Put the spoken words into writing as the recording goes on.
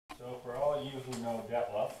So for all of you who know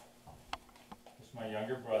Detlef, he's my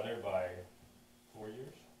younger brother by 4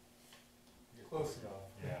 years. Close enough.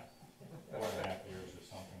 Yeah, 4.5 years or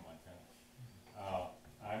something like that.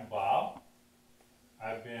 I'm Bob.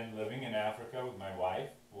 I've been living in Africa with my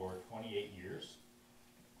wife for 28 years,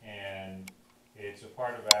 and it's a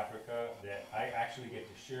part of Africa that I actually get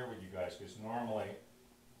to share with you guys, because normally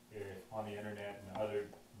on the internet and other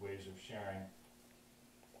ways of sharing,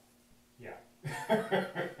 yeah,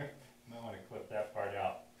 might want to clip that part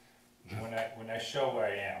out when I show where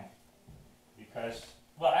I am, because,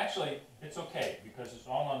 well, actually it's okay because it's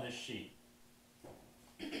all on this sheet,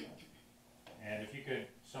 and if you could,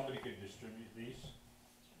 somebody could distribute these,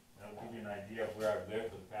 that'll give you an idea of where I've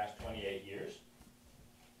lived for the past 28 years.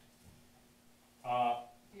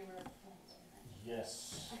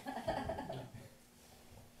 Yes.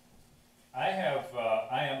 I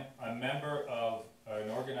am a member of an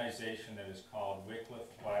organization that is called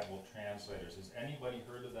Wycliffe Bible Translators. Has anybody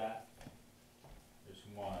heard of that? There's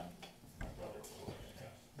one. My brother, of course.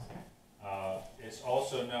 It's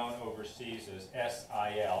also known overseas as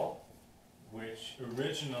SIL, which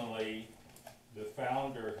originally the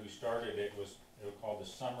founder who started it was called the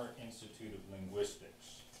Summer Institute of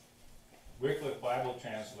Linguistics. Wycliffe Bible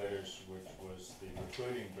Translators, which was the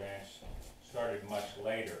recruiting branch, started much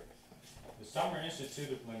later. The Summer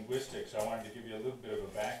Institute of Linguistics, I wanted to give you a little bit of a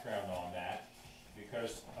background on that,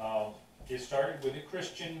 because it started with a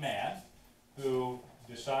Christian man who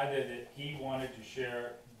decided that he wanted to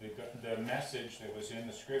share the message that was in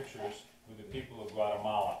the scriptures with the people of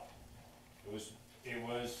Guatemala. It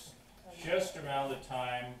was just around the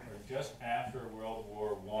time, or just after World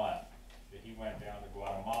War I, that he went down to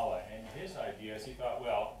Guatemala. And his idea is, he thought,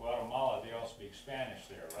 well, Guatemala, they all speak Spanish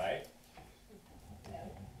there, right?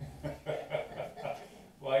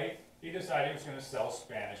 Well, he decided he was going to sell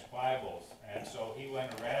Spanish Bibles. And so he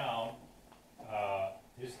went around,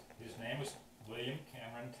 his name was William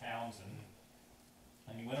Cameron Townsend,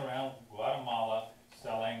 and he went around Guatemala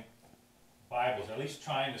selling Bibles, at least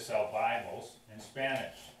trying to sell Bibles in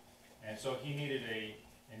Spanish. And so he needed an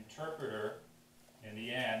interpreter in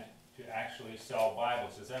the end to actually sell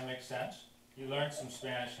Bibles. Does that make sense? He learned some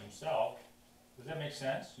Spanish himself. Does that make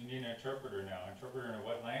sense? You need an interpreter now. Interpreter in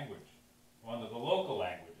what language? One of the local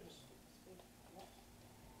languages.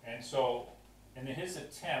 And so, in his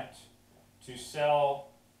attempt to sell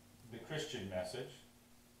the Christian message,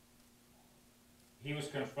 he was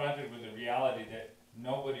confronted with the reality that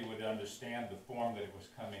nobody would understand the form that it was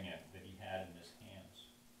coming in, that he had in his hands.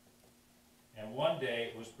 And one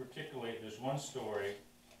day, it was particularly, there's one story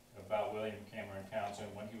about William Cameron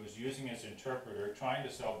Townsend when he was using his interpreter trying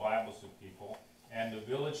to sell Bibles to people, and the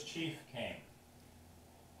village chief came,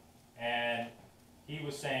 and he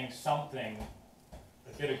was saying something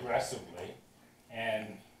a bit aggressively,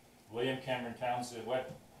 and William Cameron Townsend said,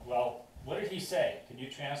 what did he say? Can you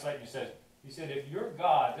translate? And he said, if your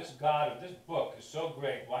God, this God of this book is so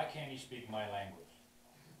great, why can't he speak my language?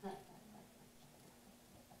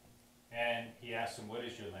 And he asked him, what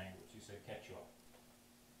is your language? He said, Quechua.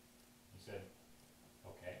 He said,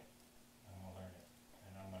 okay, I'm going to learn it,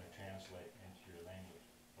 and I'm going to translate into your language.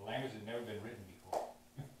 The language had never been written before.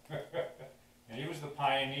 And he was the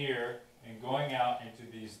pioneer in going out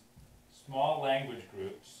into these small language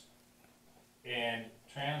groups and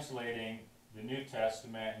translating the New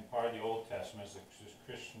Testament and part of the Old Testament, the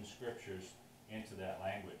Christian scriptures, into that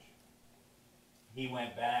language. He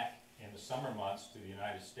went back in the summer months to the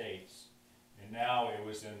United States, and now it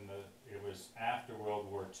was after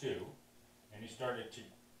World War II, and he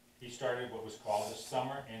started what was called the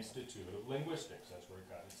Summer Institute of Linguistics. That's where it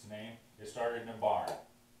got its name. It started in a barn.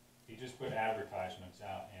 He just put advertisements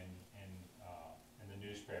out in the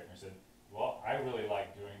newspaper and said, well, I really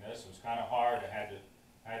like doing this. It was kind of hard. I had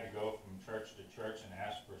to go from church to church and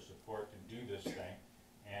ask for support to do this thing.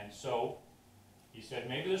 And so he said,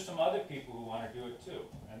 maybe there's some other people who want to do it too.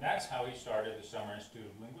 And that's how he started the Summer Institute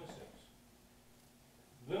of Linguistics.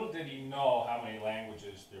 Little did he know how many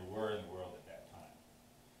languages there were in the world at that time.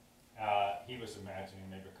 He was imagining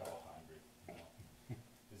maybe a couple hundred. You know.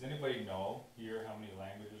 Does anybody know here how many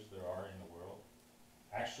languages there are in the world?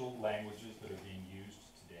 Actual languages that are being used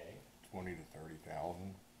today? 20 to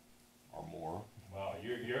 30,000 or more. Well,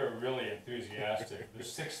 you're really enthusiastic.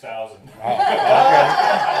 There's 6,000. Oh, okay.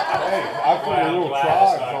 Hey, I feel a little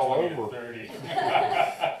tribes all 20 to over. 30.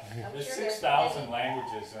 I'm There's sure 6,000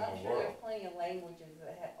 languages in I'm the sure there world. are plenty of languages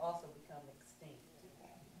that have also become extinct.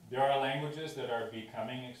 There are languages that are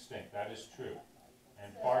becoming extinct. That is true.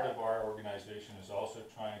 And part of our organization is also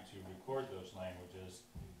trying to record those languages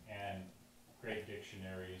and create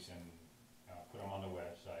dictionaries and put them on the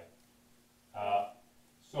website.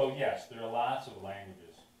 So yes, there are lots of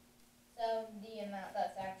languages. So the amount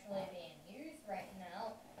that's actually being used right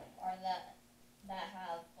now, or that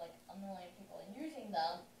have like 1 million people using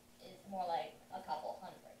them, is more like a couple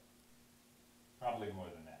hundred. Probably more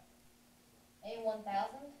than that. Maybe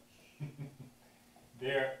 1,000?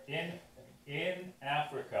 There, in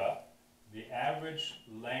Africa, the average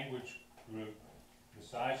language group, the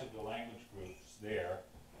size of the language groups there,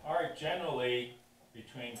 are generally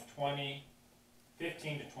between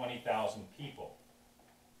 15 to 20,000 people.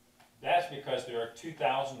 That's because there are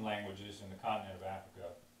 2,000 languages in the continent of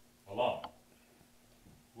Africa alone.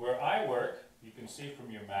 Where I work, you can see from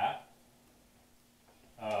your map,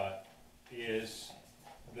 is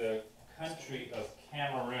the country of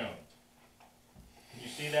Cameroon. Can you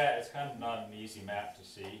see that? It's kind of not an easy map to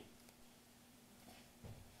see.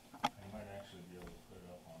 I might actually be able to put it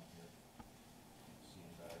up on here. See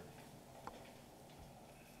it better. Okay.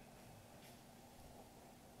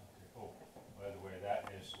 Oh, by the way, that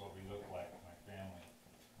is what we look like, my family,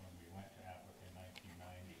 when we went to Africa in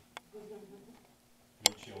 1990.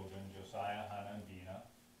 3 children, Josiah, Hannah, and Dina.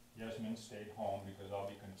 Yasmin stayed home because I'll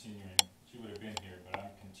be continuing. She would have been here, but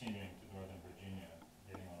I'm continuing to Northern Virginia,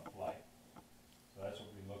 getting on a flight. So that's what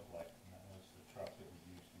we look like, and that was the truck that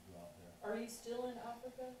we used to go out there. Are you still in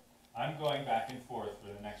Africa? I'm going back and forth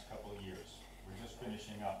for the next couple of years. We're just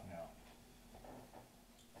finishing up now.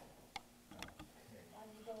 Okay. Why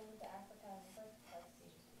did you go to Africa in the first place?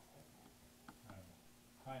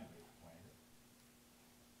 Kindly explained it.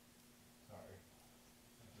 Sorry.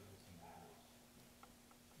 I'll give it some words.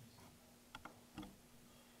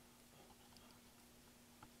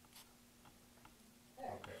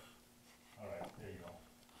 Okay. All right, there you go.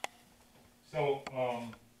 So,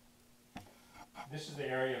 this is the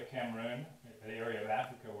area of Cameroon, the area of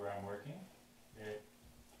Africa where I'm working. It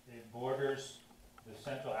borders the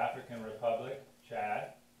Central African Republic,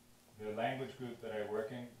 Chad. The language group that I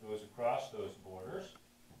work in goes across those borders.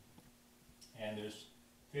 And there's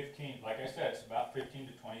 15, like I said, it's about 15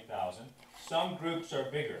 to 20,000. Some groups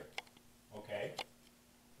are bigger, okay?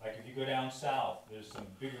 Like if you go down south, there's some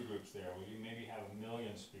bigger groups there where you maybe have 1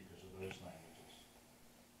 million speakers of those languages.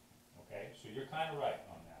 Okay, so you're kind of right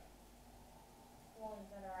on that. The ones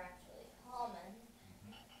that are actually common.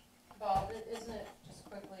 Bob, isn't it, just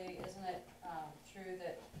quickly, isn't it true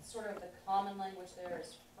that sort of the common language there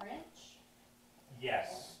is French?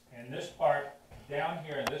 Yes, in this part, down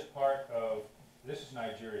here in this part of, this is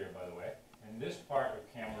Nigeria by the way, in this part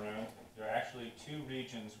of Cameroon, there are actually 2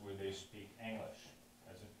 regions where they speak English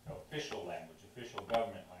as an official language, official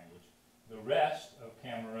government language. The rest of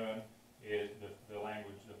Cameroon is the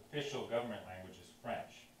language, the official government language is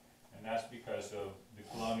French. And that's because of the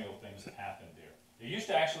colonial things that happened there. It used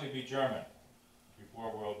to actually be German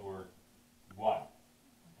before World War I.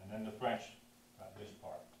 And then the French got this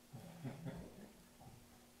part.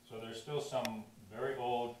 So there's still some very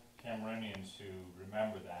old Cameroonians who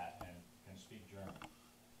remember that and can speak German.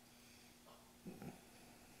 Believe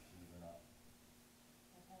it or not.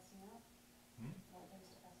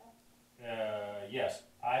 Yes,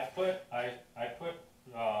 I put,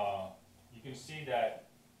 you can see that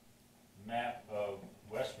map of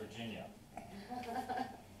West Virginia.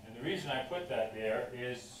 And the reason I put that there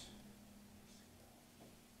is,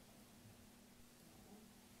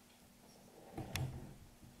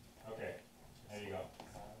 okay, there you go.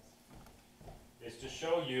 Is to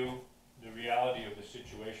show you the reality of the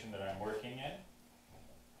situation that I'm working in.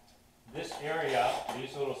 This area,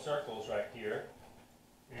 these little circles right here,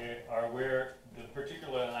 are where the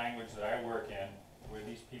particular language that I work in, where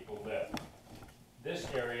these people live. This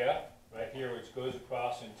area right here, which goes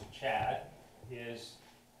across into Chad, is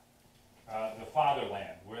the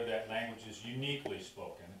fatherland, where that language is uniquely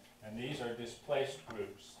spoken. And these are displaced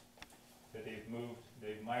groups that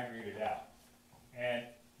they've migrated out. And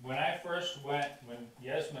when I first went, when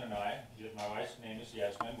Yasmin and I, my wife's name is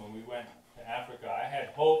Yasmin, when we went to Africa, I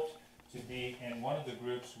had hoped to be in one of the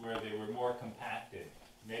groups where they were more compacted,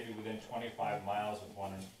 maybe within 25 miles of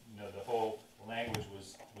one, the whole language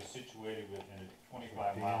was situated within a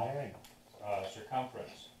 25-mile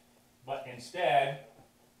circumference. But instead,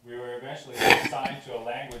 we were eventually assigned to a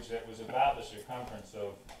language that was about the circumference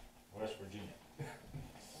of West Virginia.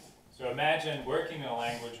 So imagine working in a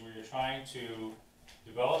language where you're trying to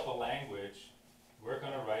develop a language, work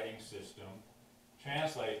on a writing system,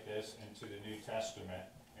 translate this into the New Testament,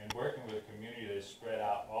 and working with a community that is spread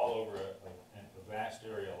out all over a vast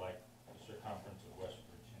area like the circumference of West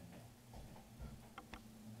Virginia.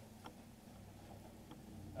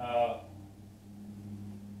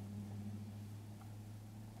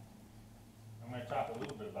 I'm going to talk a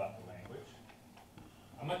little bit about the language.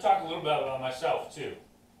 I'm going to talk a little bit about myself too.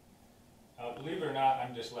 Believe it or not,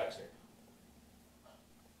 I'm dyslexic.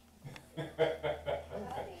 How do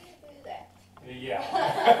you do that? Yeah.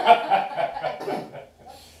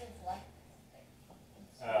 What's dyslexic?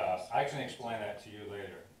 I can explain that to you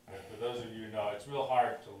later. But for those of you who know, it's real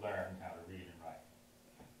hard to learn how to read and write,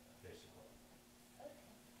 basically.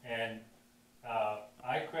 And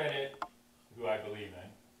I credit who I believe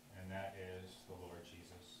in, and that is the Lord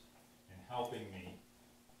Jesus, in helping me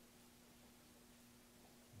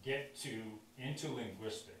get into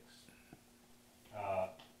linguistics,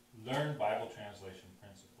 learn Bible translation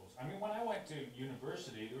principles. I mean, when I went to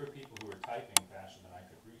university, there were people who were typing faster than I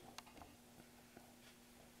could read.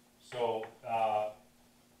 So,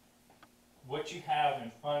 what you have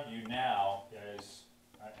in front of you now is,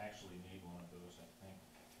 I actually need one of those, I think.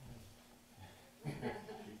 You can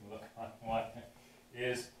look on one,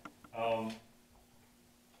 is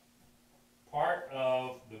part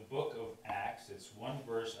of the book of Acts. It's one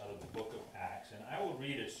verse out of the book of Acts, and I will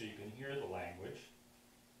read it so you can hear the language.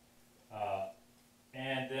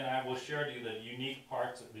 And then I will share to you the unique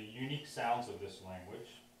parts, the unique sounds of this language.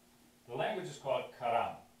 The language is called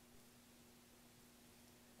Karam.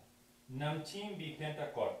 Namtim bi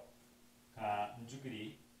pentakot ka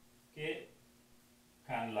njugri ke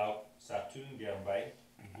kan lau satun gerbai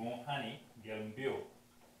gonhani germbio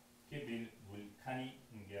ke bil vulkani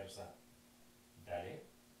ngersa dale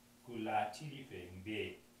kula tirife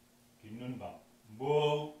mbe kinunbam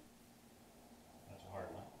bo. That's a hard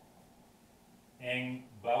one. Eng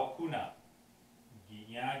baukuna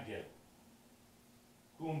ginyagel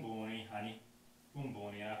kumbuni hani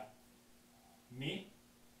kumbunia mi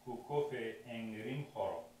kukofe eng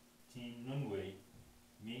rimhoro tin nunweri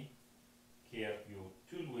mi ker yo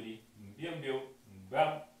tulweri mbiambio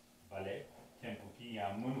mbam vale tempuki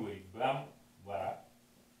ya munweri bam wara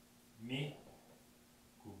mi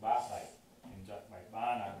kubasai injak mai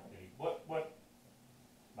bana eri what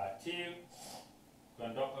batil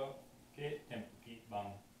kondoko ke tempuki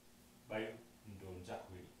bang bayu ndon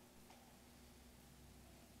jakweri.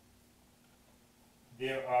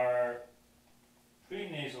 There are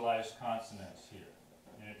pre-nasalized consonants here,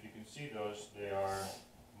 and if you can see those, they are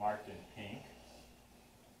marked in pink.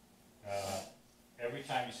 Every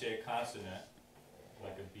time you say a consonant,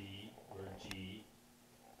 like a B or a G,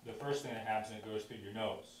 the first thing that happens is it goes through your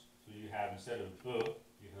nose. So you have, instead of B,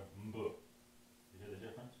 you have mb. You hear the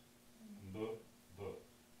difference? Mb, b.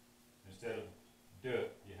 Instead of d,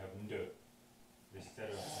 you have nd. Instead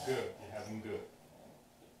of g, you have ng.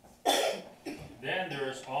 Then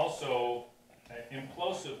there's also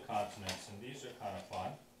implosive consonants, and these are kind of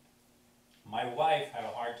fun. My wife had a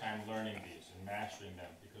hard time learning these and mastering them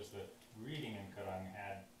because the reading in Karang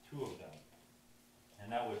had two of them.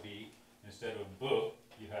 And that would be, instead of b,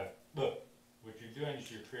 you have b. What you're doing is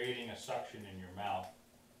you're creating a suction in your mouth,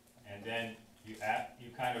 and then you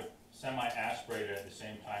kind of semi-aspirate it at the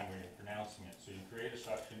same time when you're pronouncing it. So you create a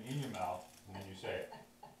suction in your mouth, and then you say it,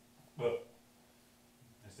 b,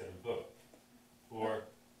 instead of b, or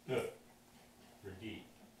d, for D.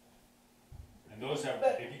 And those have,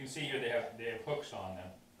 if you can see here, they have hooks on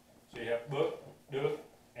them. So you have b, d,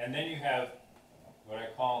 and then you have what I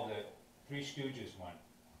call the Three Stooges one.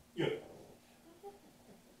 Yup.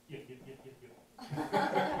 Yup, yup, yup, yup, yup.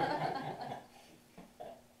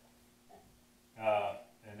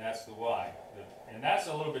 And that's the Y. And that's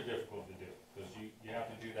a little bit difficult to do, because you have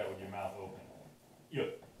to do that with your mouth open.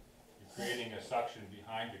 Yup. You're creating a suction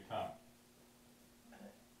behind your tongue.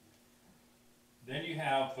 Then you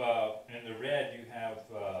have, in the red, you have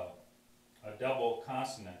a double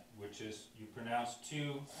consonant, which is, you pronounce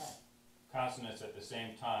two consonants at the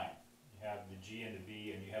same time. You have the G and the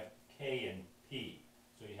B, and you have K and P.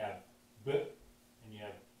 So you have B, and you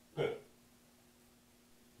have P.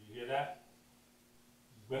 Do you hear that?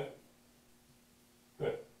 B, P.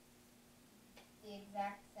 The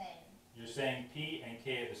exact same. You're saying P and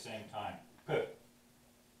K at the same time. P,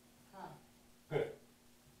 Huh. P.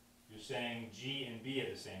 You're saying G and B at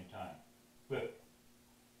the same time. P.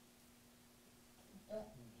 Don't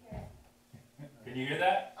hear it. Can you hear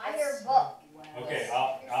that? I hear book. Wow. Okay,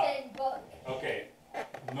 You're saying book. okay.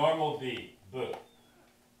 Normal B, B.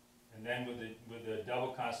 And then with the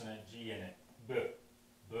double consonant G in it. B,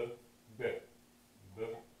 B, B, B,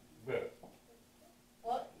 B.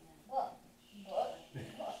 Book, book, book, book.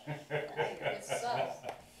 It's subtle.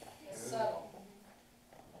 It's subtle.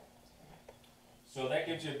 So that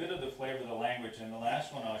gives you a bit of the flavor of the language, and the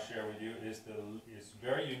last one I'll share with you is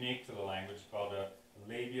very unique to the language, called a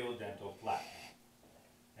labiodental flap.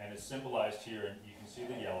 And it's symbolized here, and you can see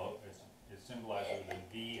the yellow. It's symbolized with a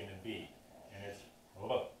V and a B, and it's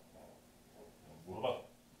whoa, whoa.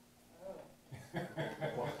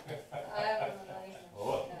 I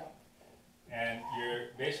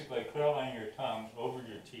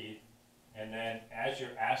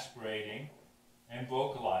you're aspirating and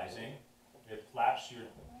vocalizing, it flaps your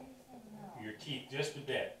Why are you saying no? your teeth just a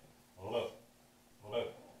bit. Look,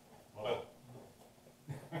 look, look.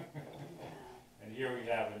 And here we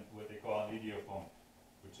have what they call an idiophone,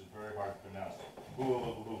 which is very hard to pronounce.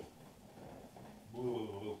 Boo-loo-loo.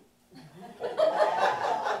 Boo-loo-loo.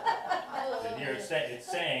 And here it's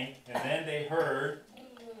saying, and then they heard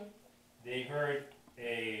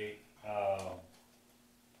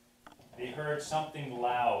something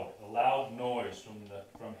loud, a loud noise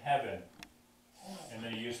from heaven, and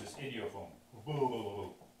then he used this idiophone.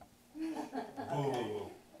 Boo-loo-loo. Boo-loo-loo.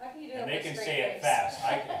 How can you do it And they with a can straight say it face? fast. I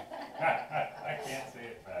can. I can't say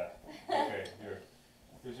it fast. Okay, here.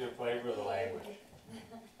 Gives you a flavor of the language.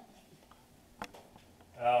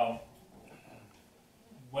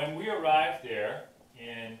 When we arrived there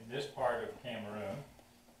in this part of Cameroon,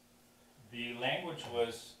 the language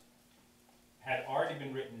had already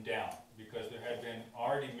been written down because there had been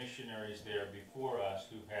already missionaries there before us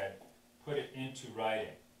who had put it into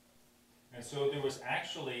writing. And so there was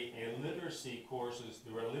actually there were literacy courses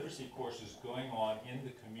going on in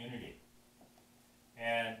the community.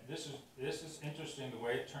 And this is interesting the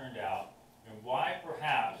way it turned out and why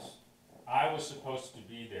perhaps I was supposed to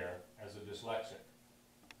be there as a dyslexic.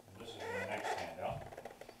 And this is the next handout.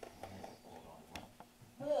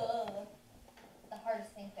 Hold on. Ugh. The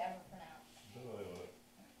hardest thing to ever pronounce.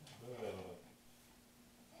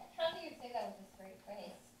 How do you say that with a straight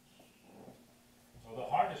face? Well, the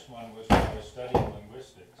hardest one was when I was studying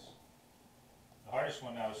linguistics. The hardest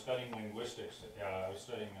one I was studying linguistics. I was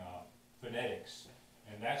studying phonetics,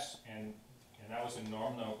 and that was in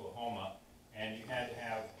Norman, Oklahoma. And you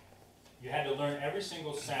had to learn every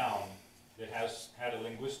single sound that had a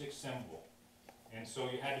linguistic symbol, and so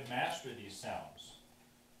you had to master these sounds.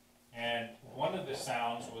 And one of the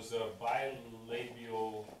sounds was a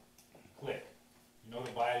bilabial click. You know what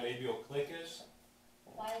a bilabial click is?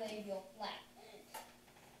 Bilabial flat.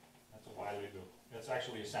 That's a bilabial. That's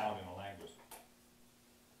actually a sound in a language.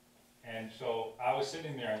 And so I was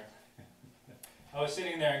sitting there. I was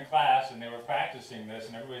sitting there in class, and they were practicing this,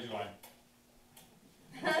 and everybody's going.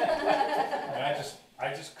 And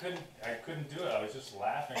I just couldn't do it. I was just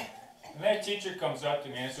laughing. And then a teacher comes up to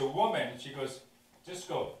me, and it's a woman, and she goes, "Just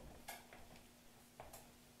go."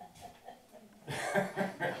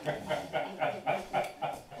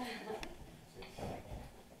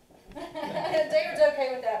 David's okay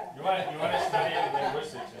with that. You want to study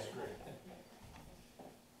linguistics? It's great.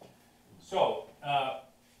 So,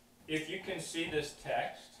 if you can see this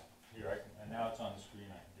text here, and now it's on the screen.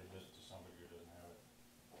 I can give this to somebody who doesn't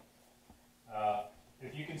have it.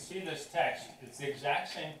 If you can see this text, it's the exact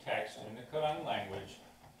same text in the Quran language,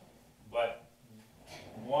 but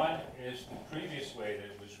one is the previous way that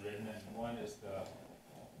it was written, and one is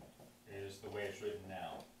the way it's written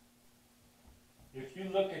now. If you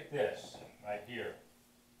look at this right here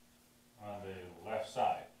on the left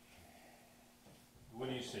side, what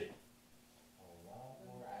do you see? A lot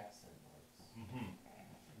more accent marks. Mm-hmm.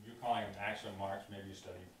 You're calling them accent marks. Maybe you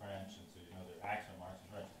study French, and so you know they're accent marks in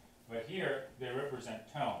French. But here they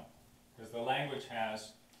represent tone, because the language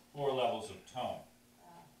has 4 levels of tone.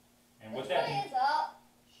 And what Which that one means? is up?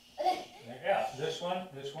 Yeah, this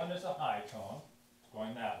one is a high tone. It's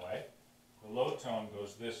going that way. The low tone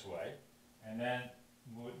goes this way, and then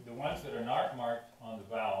the ones that are not marked on the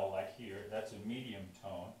vowel, like here, that's a medium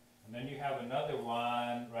tone. And then you have another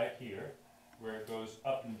one right here, where it goes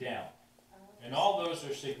up and down. And all those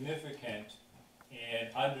are significant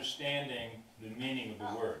in understanding the meaning of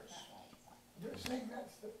the words. You're saying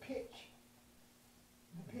that's the pitch.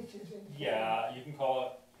 The pitch is in. Yeah, you can call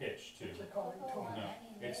it pitch too. They call it tone. No,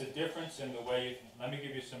 it's a difference in the way, let me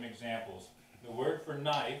give you some examples. The word for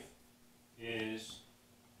knife is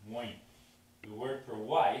wing. The word for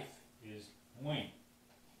wife is wing.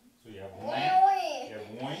 So you have wing, you have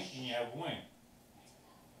wing, and you have wing.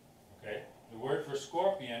 Okay? The word for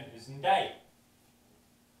scorpion is ndai.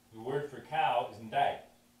 The word for cow is ndai.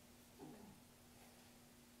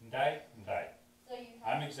 Ndai, ndai. So you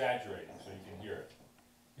I'm exaggerating so you can hear it.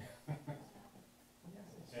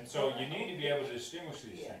 And so you need to be able to distinguish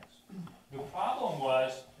these things. The problem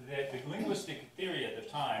was that the linguistic theory at the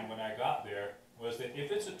time when I got there was that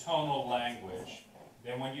if it's a tonal language,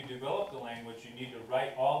 then when you develop the language, you need to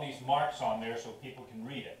write all these marks on there so people can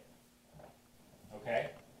read it. Okay?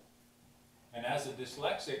 And as a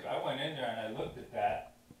dyslexic, I went in there and I looked at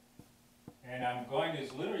that, and I'm going to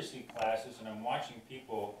these literacy classes and I'm watching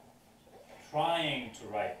people trying to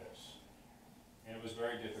write this. And it was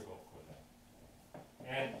very difficult for them.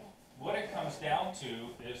 And what it comes down to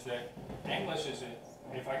is that English is,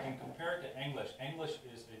 if I can compare it to English, English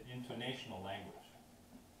is an intonational language.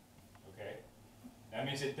 okay? That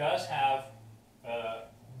means it does have a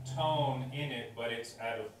tone in it, but it's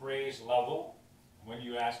at a phrase level. When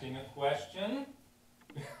you're asking a question,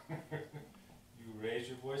 you raise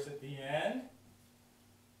your voice at the end.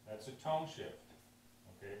 That's a tone shift,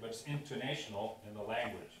 okay? But it's intonational in the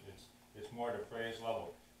language. It's more at a phrase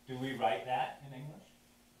level. Do we write that in English?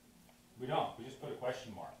 We don't. We just put a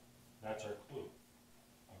question mark. That's our clue,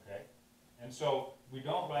 okay? And so we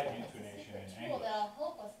don't write intonation in Tool English. that'll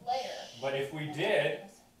help us later. But if we did,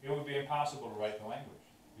 it would be impossible to write the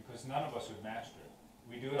language, because none of us would master it.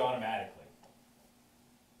 We do it automatically,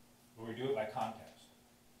 or we do it by context.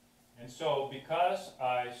 And so because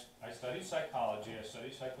I studied psychology, I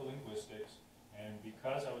studied psycholinguistics, and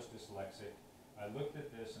because I was dyslexic, I looked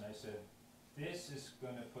at this and I said, this is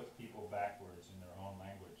going to put people backwards in their own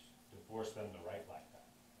language, to force them to write like that.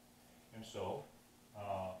 And so,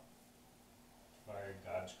 by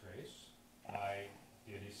God's grace, I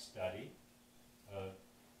did a study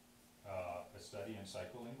in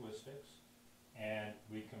psycholinguistics, and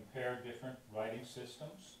we compared different writing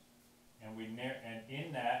systems, and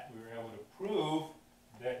in that we were able to prove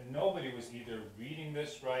that nobody was either reading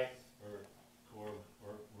this right or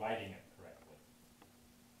writing it correctly.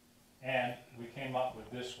 And we came up with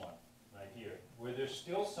this one right here, where there's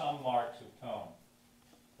still some marks of tone,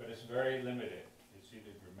 but it's very limited. It's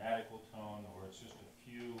either grammatical tone or it's just a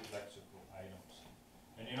few lexical items.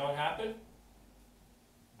 And you know what happened?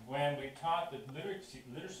 When we taught the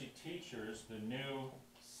literacy teachers the new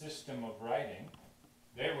system of writing,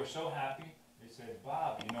 they were so happy. They said,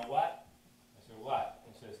 Bob, you know what? I said, what?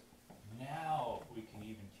 He says, now we can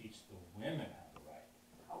even teach the women how to write.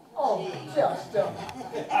 Oh, just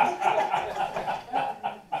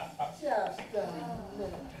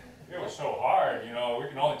It was so hard, you know, we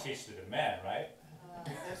can only teach to the men, right?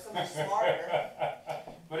 They're so much smarter.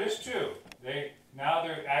 But it's true. Now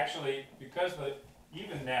they're actually, because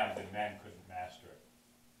even them, the men couldn't master it.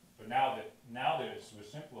 But now that it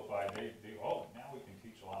was simplified, now we can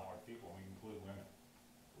teach a lot more people. We can include women.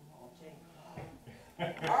 Oh, gee.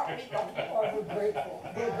 Aren't we lucky? Oh, we're grateful,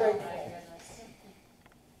 we're Oh my grateful. goodness.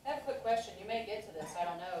 I have a quick question, you may get to this, I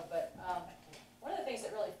don't know, but, one of the things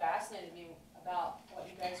that really fascinated me about what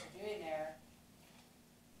you guys are doing there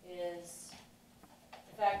is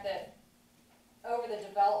the fact that over the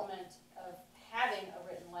development of having a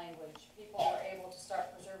written language, people were able to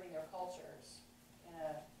start preserving their cultures in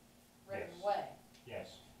a written Yes. way.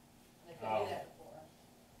 Yes. They couldn't do that before.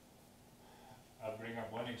 I'll bring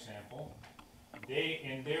up one example.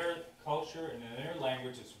 In their culture and in their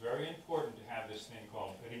language, it's very important to have this thing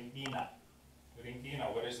called ringina. Ringina,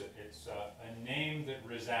 what is it? It's a name that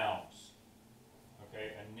resounds.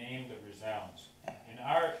 Okay, a name that resounds. In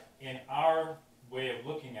our way of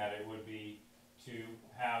looking at it would be to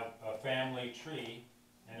have a family tree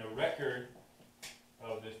and a record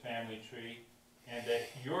of this family tree, and that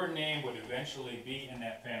your name would eventually be in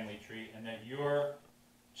that family tree, and that your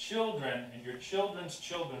children and your children's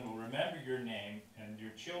children will remember your name, and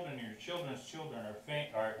your children and your children's children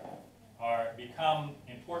are become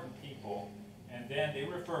important people, and then they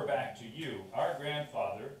refer back to you, our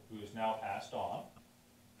grandfather, who is now passed on,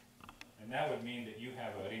 and that would mean that you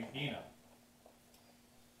have a ringina,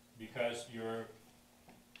 because your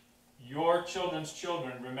children's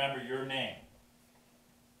children remember your name.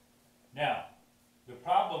 Now, the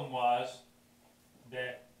problem was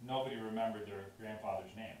that nobody remembered their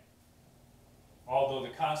grandfather's name, although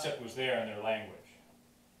the concept was there in their language.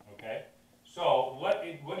 Okay? So, what do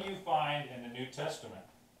you find in the New Testament?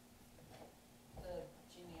 The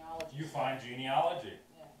genealogy. You find genealogy.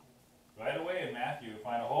 Yeah. Right away in Matthew, you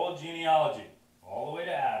find a whole genealogy, all the way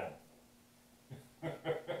to Adam.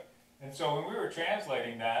 And so when we were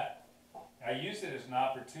translating that, I used it as an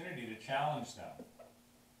opportunity to challenge them.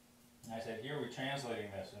 And I said, here we're translating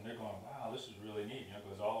this, and they're going, wow, this is really neat. You know, it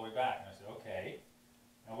goes all the way back. And I said, okay,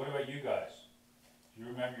 now what about you guys? Do you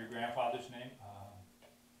remember your grandfather's name?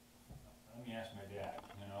 Let me ask my dad,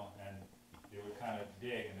 you know, and they would kind of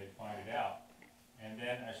dig and they'd find it out. And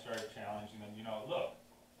then I started challenging them, you know, look,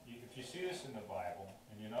 if you see this in the Bible,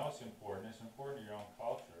 and you know it's important to your own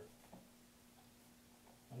culture,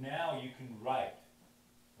 now you can write,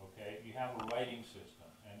 okay? You have a writing system.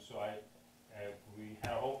 And so we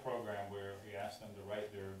had a whole program where we asked them to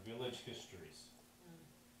write their village histories.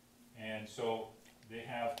 And so they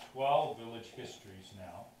have 12 village histories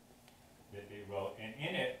now that they wrote, and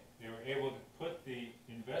in it they were able to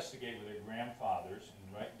investigate with their grandfathers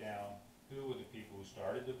and write down who were the people who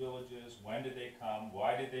started the villages, when did they come,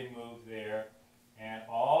 why did they move there, and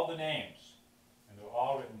all the names, and they're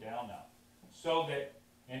all written down now. So that,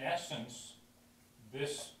 in essence,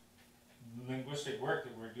 this linguistic work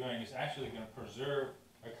that we're doing is actually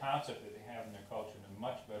concept that they have in their culture in a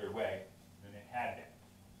much better way than it had been.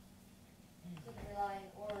 So they're relying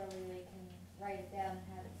orally, they can write it down and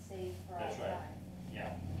have it saved for all That's right. time.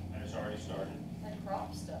 Yeah, and it's already started. Like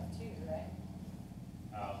crop stuff too, right?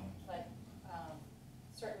 Um, Like,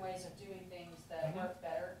 certain ways of doing things that Mhm. work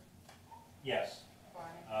better yes,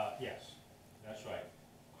 farming. yes, that's right.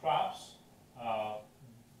 Crops,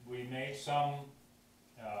 we made some,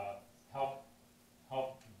 help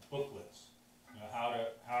booklets, you know,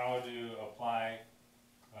 how to apply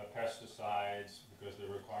pesticides, because they're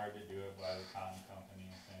required to do it by the cotton company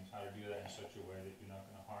and things, how to do that in such a way that you're not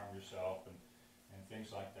gonna harm yourself and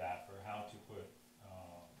things like that, for how to put,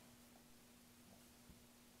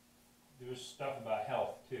 there's stuff about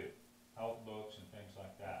health too, health books and things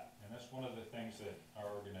like that, and that's one of the things that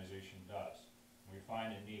our organization does. We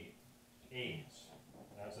find a need. AIDS,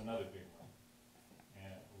 that's another big one.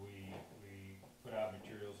 And we put out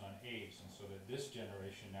materials on AIDS, and so that this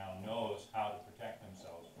generation now knows how to protect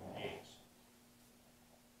themselves from AIDS.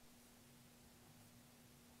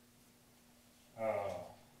 Let's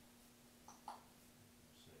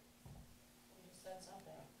see. You just said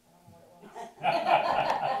something, I don't know what it was.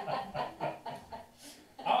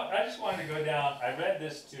 I just wanted to go down, I read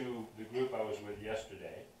this to the group I was with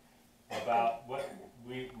yesterday, about what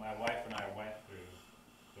my wife and I went through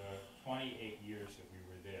the 28 years that we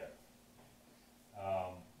were there.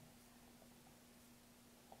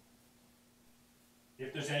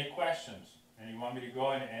 If there's any questions, and you want me to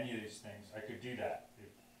go into any of these things, I could do that if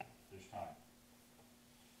there's time.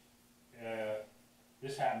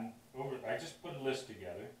 This happened I just put a list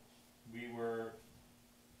together. We were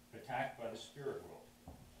attacked by the spirit world.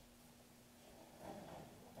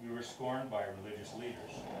 We were scorned by religious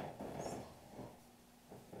leaders.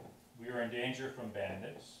 We were in danger from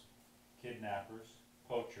bandits, kidnappers,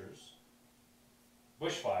 poachers,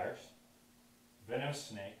 bushfires, venomous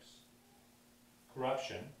snakes,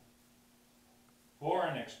 corruption,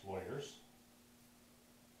 foreign exploiters,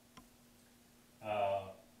 I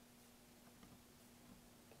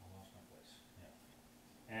lost my place, yeah.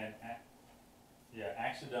 And,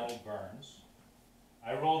 accidental burns.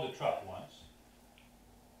 I rolled a truck once.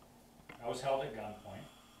 I was held at gunpoint.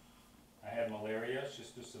 I had malaria,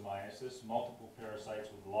 schistosomiasis, multiple parasites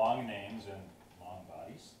with long names and long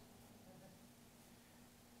bodies.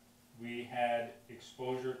 We had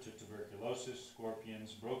exposure to tuberculosis,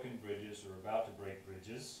 scorpions, broken bridges or about to break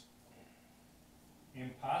bridges,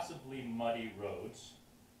 impossibly muddy roads.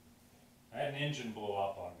 I had an engine blow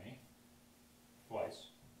up on me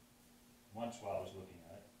twice, once while I was looking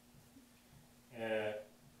at it.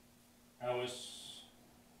 I was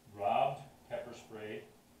robbed, pepper sprayed.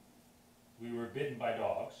 We were bitten by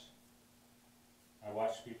dogs. I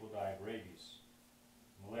watched people die of rabies,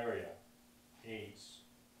 malaria, AIDS,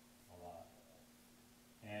 a lot,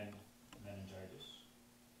 and meningitis.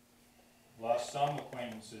 Lost some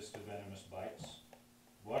acquaintances to venomous bites,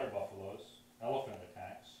 water buffaloes, elephant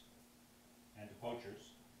attacks, and to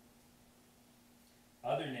poachers.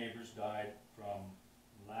 Other neighbors died from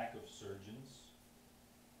lack of surgeons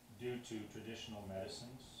due to traditional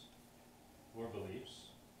medicines or beliefs,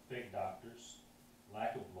 fake doctors,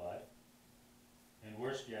 lack of blood, and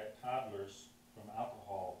worse yet, toddlers from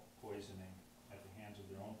alcohol poisoning at the hands of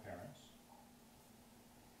their own parents.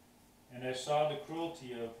 And I saw the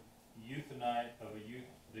cruelty of the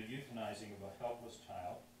euthanizing of a helpless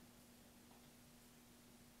child.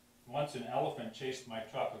 Once an elephant chased my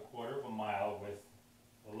truck a quarter of a mile with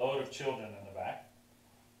a load of children in the back.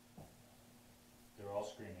 They're all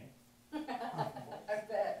screaming. I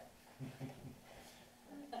bet.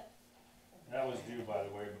 That was due, by the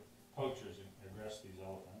way, poachers aggressed these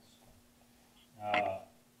elephants.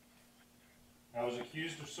 I was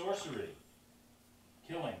accused of sorcery,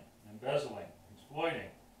 killing, embezzling,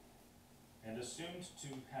 exploiting, and assumed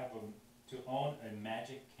to own a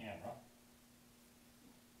magic camera.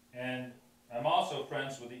 And I'm also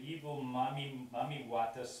friends with the evil Mami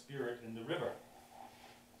Wata spirit in the river.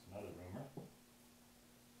 That's another rumor.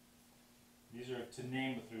 These are to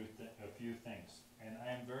name a few things. And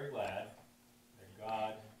I am very glad that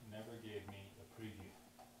God never gave me a preview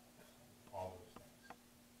of all those things.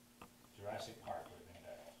 Jurassic Park would have been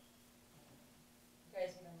better. You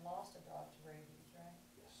guys even lost a dog to rabies, right?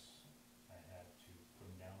 Yes, I had to put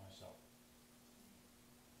him down myself.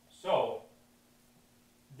 So,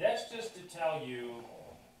 that's just to tell you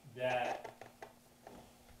that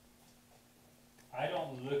I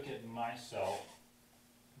don't look at myself,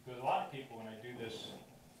 because a lot of people, when I do this,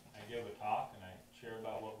 I give a talk and I share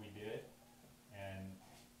about what we did and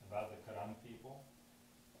about the Karang people.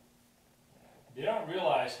 They don't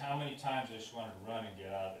realize how many times I just wanted to run and get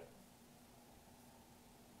out of there.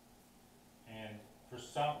 for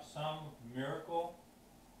some miracle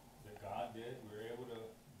that God did, we were able to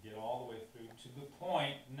get all the way through to the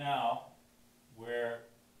point now where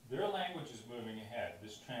their language is moving ahead.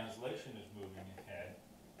 This translation is moving ahead.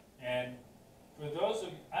 And for those of,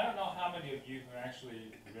 I don't know how many of you have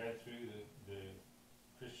actually read through the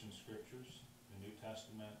Christian scriptures, the New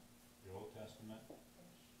Testament, the Old Testament.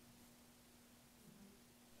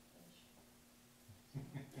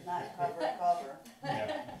 Not cover to cover.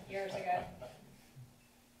 Yeah. Years ago.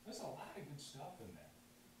 There's a lot of good stuff in there.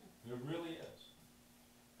 There really is.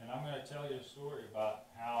 And I'm going to tell you a story about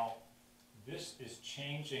how this is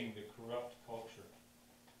changing the corrupt culture.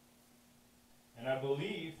 And I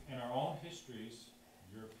believe in our own histories,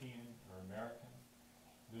 European or American,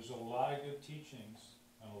 there's a lot of good teachings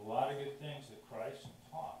and a lot of good things that Christ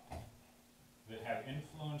taught that have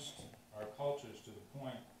influenced our cultures to the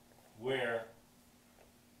point where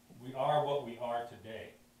we are what we are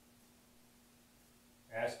today,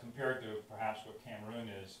 as compared to perhaps what Cameroon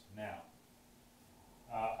is now.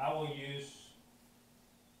 I will use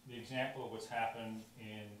the example of what's happened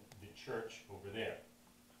in the church over there.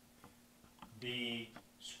 The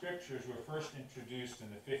scriptures were first introduced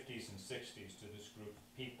in the 50s and 60s to this group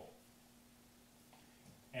of people.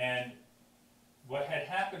 And what had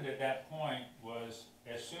happened at that point was,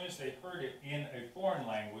 as soon as they heard it in a foreign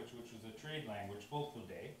language, which was a trade language, Ulfers,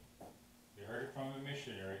 they heard it from a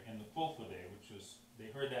missionary in the Ulfers, which was, they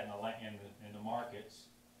heard that in the markets.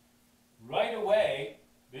 Right away,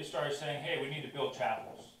 they started saying, hey, we need to build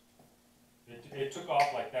chapels. It took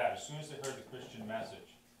off like that as soon as they heard the Christian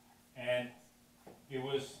message. And it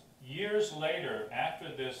was years later, after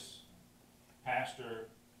this pastor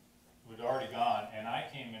had already gone, and I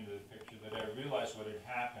came into the picture, that I realized what had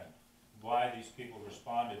happened, why these people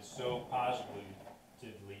responded so positively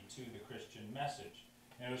to the Christian message.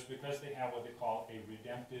 And it was because they have what they call a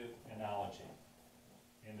redemptive analogy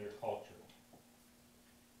in their culture.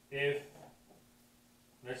 If,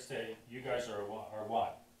 let's say, you guys are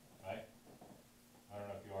one, right? I don't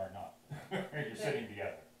know if you are or not. You're sitting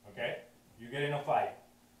together, okay? You get in a fight,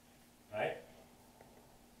 right?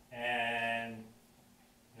 And,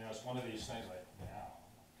 you know, it's one of these things like, yeah,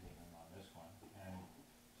 I'm not getting on this one. And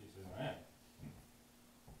she says, I'm in.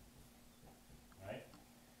 Right?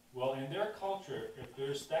 Well, in their culture, if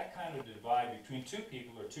there's that kind of divide between two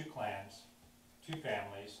people or two clans, two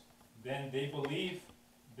families, then they believe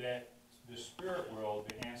that the spirit world,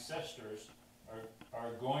 the ancestors,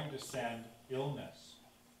 are going to send illness.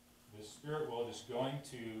 The spirit world is going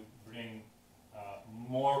to bring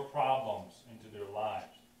more problems into their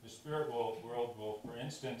lives. The spirit world will, for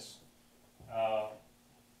instance,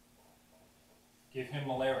 give him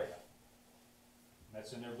malaria.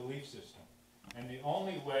 That's in their belief system. And the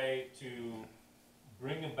only way to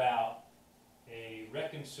bring about a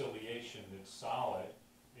reconciliation that's solid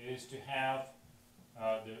is to have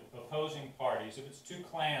the opposing parties, if it's two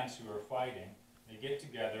clans who are fighting, they get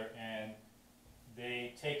together and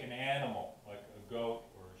they take an animal, like a goat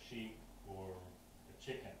or a sheep or a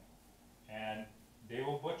chicken, and they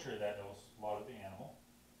will butcher that, they'll slaughter the animal,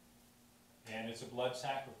 and it's a blood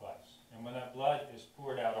sacrifice. And when that blood is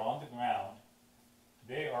poured out on the ground,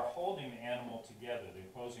 they are holding the animal together, the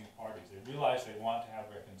opposing parties. They realize they want to have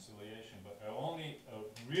reconciliation, but only a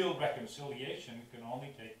real reconciliation can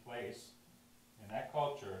only take place in that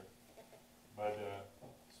culture by the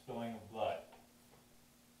spilling of blood.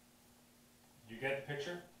 You get the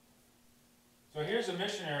picture? So here's a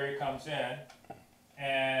missionary who comes in,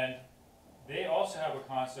 and they also have a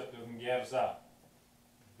concept of Ngevza,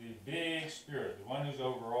 the big spirit, the one who's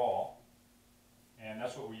over all, and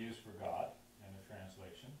that's what we use for God in the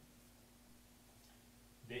translation.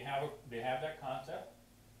 They have that concept,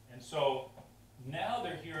 and so now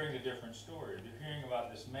they're hearing a different story. They're hearing about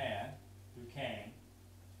this man who came,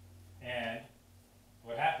 and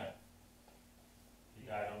what happened? He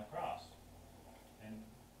died on the cross. And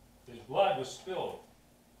his blood was spilled.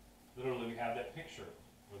 Literally, we have that picture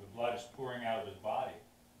where the blood is pouring out of his body.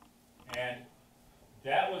 And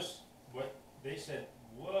that was what they said,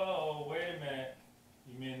 whoa, wait a minute.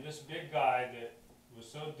 You mean this big guy that was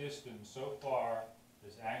so distant, so far,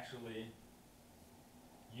 has actually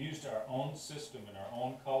used our own system and our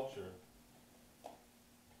own culture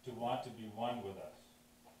to want to be one with us.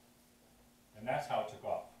 And that's how it took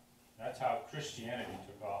off. That's how Christianity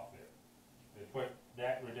took off there. They put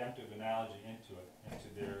that redemptive analogy into it, into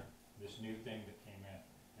this new thing that came in.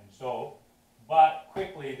 And so, but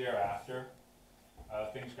quickly thereafter,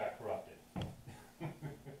 things got corrupted.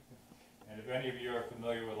 And if any of you are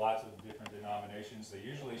familiar with lots of different denominations, they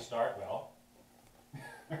usually start well.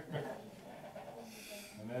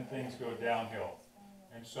 And then things go downhill.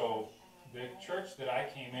 And so the church that I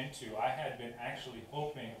came into, I had been actually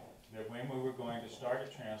hoping that when we were going to start a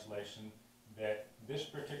translation, that this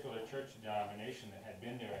particular church denomination that had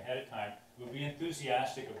been there ahead of time would be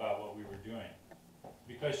enthusiastic about what we were doing.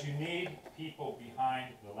 Because you need people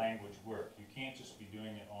behind the language work. You can't just be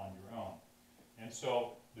doing it on your own. And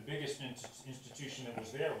so the biggest institution that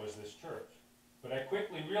was there was this church. But I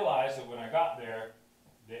quickly realized that when I got there,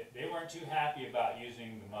 that they weren't too happy about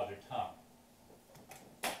using the mother tongue.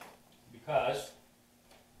 Because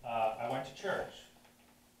I went to church,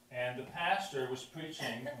 and the pastor was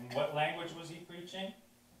preaching. In what language was he preaching?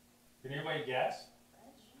 Can anybody guess?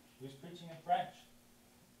 French? He was preaching in French.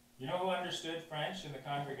 You know who understood French in the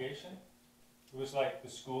congregation? It was like the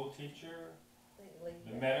school teacher,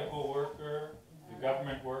 the medical worker, the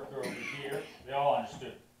government worker over here. They all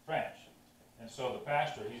understood French. And so the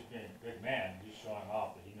pastor, he's being a big man, he's showing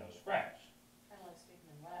off that he knows French. Kind of like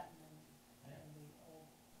speaking in Latin in the old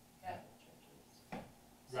Catholic churches.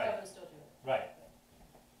 Right. Some of them still do it. Right.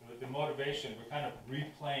 With the motivation, we're kind of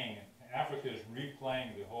replaying, Africa is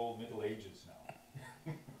replaying the whole Middle Ages now.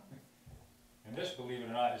 And this, believe it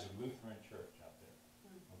or not, is a Lutheran church out there.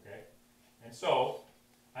 Okay? And so,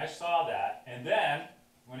 I saw that, and then,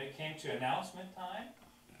 when it came to announcement time,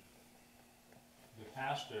 the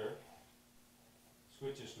pastor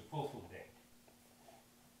switches to Fulful Day.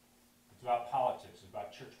 It's about politics, it's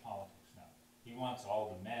about church politics now. He wants all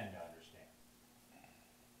the men to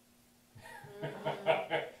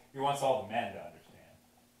understand. He wants all the men to understand.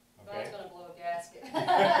 God's Okay? gonna blow a gasket. That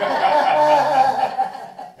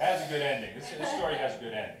has a good ending. This story has a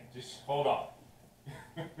good ending. Just hold on.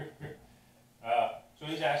 So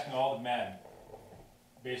he's asking all the men,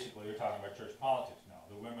 basically, we're talking about church politics now.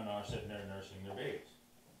 The women are sitting there nursing their babies.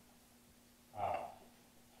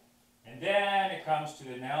 And then it comes to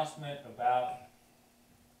the announcement about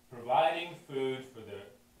providing food for the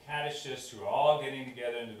catechists who are all getting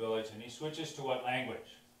together in the village, and he switches to what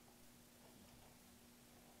language?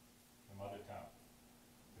 The mother tongue,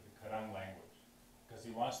 to the Karang language, because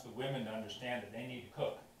he wants the women to understand that they need to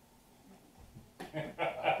cook.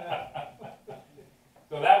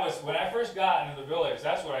 So that was, when I first got into the village,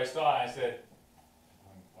 that's what I saw, and I said,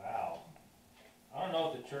 wow, I don't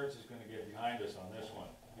know if the church is going to get behind us on this one,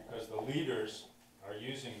 because the leaders are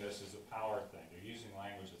using this as a power thing. They're using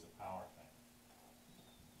language as a power thing.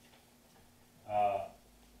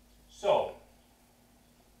 So,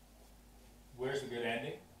 where's the good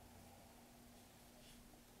ending?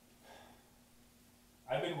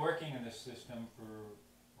 I've been working in this system for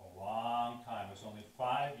a long time. It was only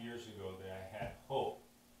 5 years ago that I had hope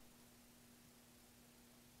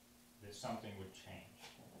that something would change.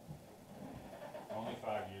 Only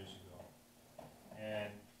 5 years ago.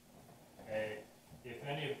 And if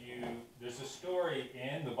any of you, there's a story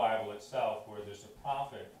in the Bible itself where there's a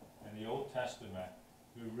prophet in the Old Testament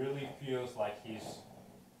who really feels like he's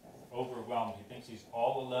overwhelmed. He thinks he's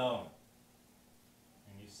all alone.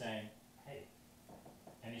 And he's saying, hey,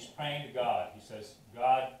 and he's praying to God. He says,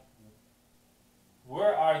 God,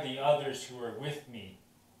 where are the others who are with me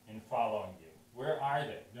in following you? Where are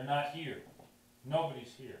they? They're not here.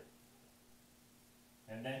 Nobody's here.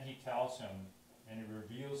 And then he tells him, and he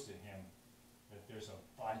reveals to him that there's a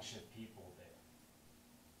bunch of people there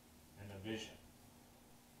in the vision.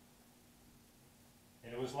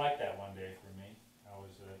 And it was like that one day for me. I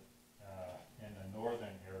was in the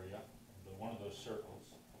northern area, one of those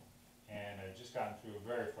circles, and I had just gotten through a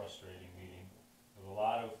very frustrating meeting with a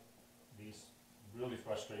lot of these really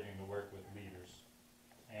frustrating to work with leaders.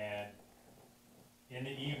 And in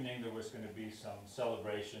the evening there was going to be some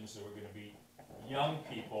celebrations. There were going to be young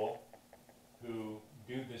people who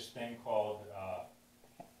do this thing called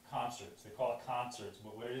concerts. They call it concerts,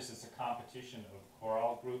 but what it is, it's a competition of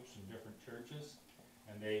choral groups from different churches,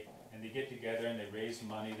 and they get together and they raise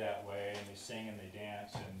money that way, and they sing and they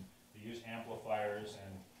dance and they use amplifiers.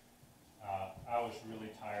 And I was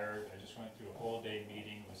really tired. I just went through a whole day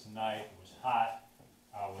meeting. It was night. It was hot.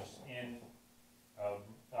 I was in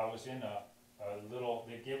a little.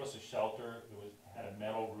 They gave us a shelter. It had a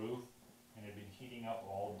metal roof, and it had been heating up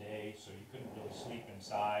all day, so you couldn't really sleep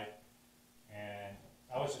inside. And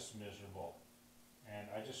I was just miserable, and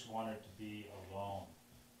I just wanted to be alone.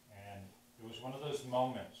 And it was one of those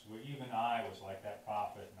moments where even I was like that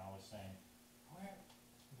prophet, and I was saying,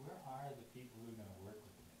 where are the people who are going to work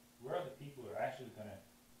with me? Where are the people who are actually going to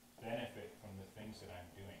benefit from the things that I'm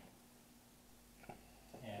doing?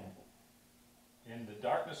 And in the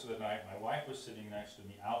darkness of the night, my wife was sitting next to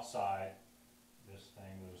me outside this thing.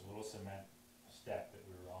 There was a little cement step that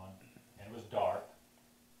we were on, and it was dark.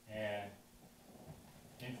 And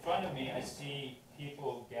in front of me, I see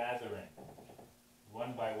people gathering.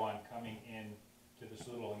 one by one, coming in to this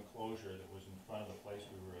little enclosure that was in front of the place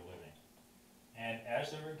we were living. And as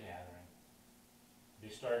they were gathering, they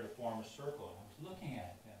started to form a circle, and I was looking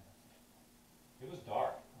at them. It was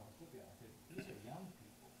dark. I was looking at it, I said, these are young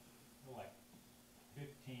people. They're like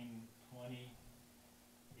 15, 20,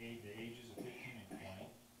 the ages of 15 and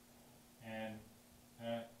 20.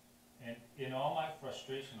 And in all my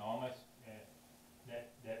frustration, all my,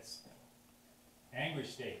 that's angry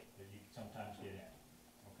state that you sometimes get in,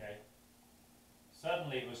 okay?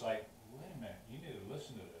 Suddenly it was like, wait a minute, you need to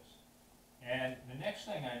listen to this. And the next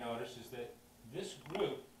thing I noticed is that this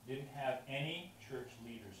group didn't have any church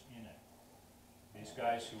leaders in it. These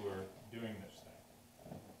guys who were doing this thing.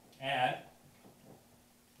 And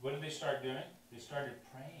what did they start doing? They started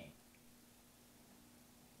praying.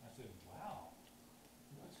 I said, wow,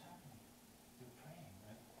 what's happening? They're praying.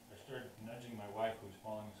 Right? I started nudging my wife who was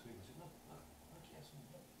falling asleep. I said, look, Yasmin,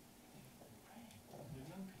 look. They're praying. They're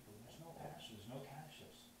young people. There's no pastors, no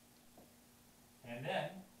catechists. And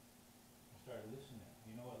then I started listening.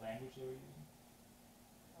 You know what language they were using?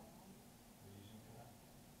 They're using Quran.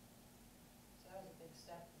 So that was a big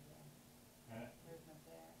step for them, movement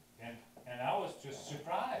there. And I was just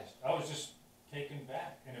surprised. I was just taken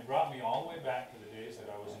back. And it brought me all the way back to the days that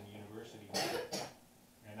I was in university.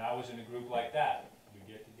 And I was in a group like that. We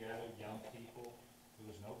get together, young people. There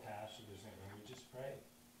was no pastor. And we just prayed.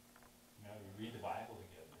 You know, we read the Bible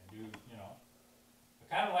together and do, you know,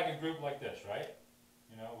 kind of like a group like this, right?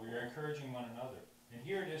 You know, we are encouraging one another. And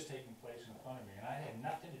here it is taking place in front of me, and I had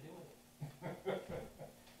nothing to do with it.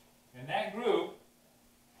 And that group,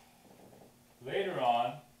 later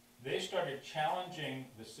on, they started challenging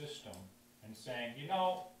the system and saying, you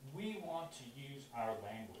know, we want to use our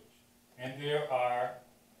language. And there are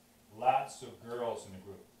lots of girls in the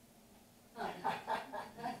group.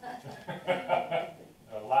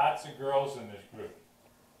 There are lots of girls in this group.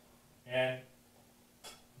 And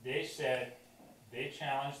they said, they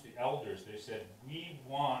challenged the elders. They said, we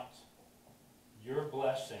want your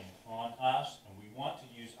blessing on us, and we want to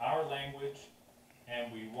use our language,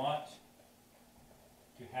 and we want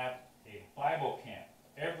to have a Bible camp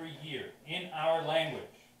every year in our language.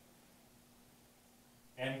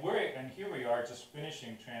 And here we are just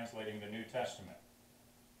finishing translating the New Testament.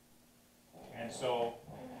 And so,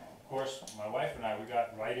 of course, my wife and I, we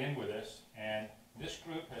got right in with this, and this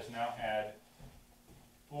group has now had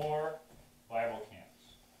 4 Bible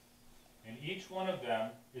camps. And each one of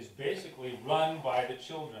them is basically run by the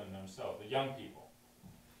children themselves, the young people.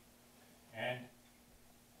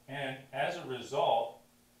 And as a result,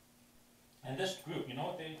 and this group, you know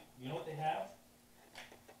what they have?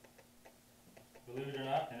 Believe it or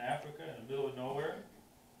not, in Africa, in the middle of nowhere,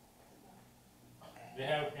 they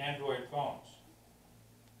have Android phones.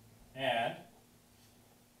 And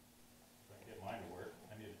if I can get mine to work,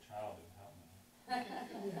 I need a child to help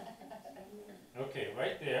me. Okay,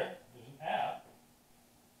 right there, there's an app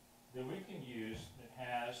that we can use that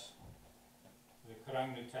has the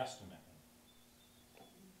Quran New Testament.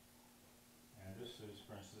 And this is,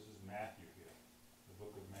 for instance, this is Matthew here, the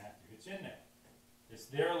book of Matthew. It's in there. It's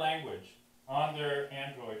their language on their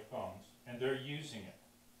Android phones, and they're using it.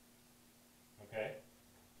 Okay?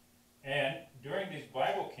 And during these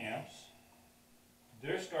Bible camps,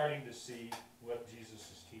 they're starting to see what Jesus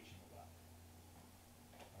is teaching about.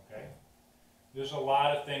 Okay? There's a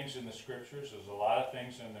lot of things in the scriptures. There's a lot of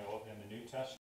things in the New Testament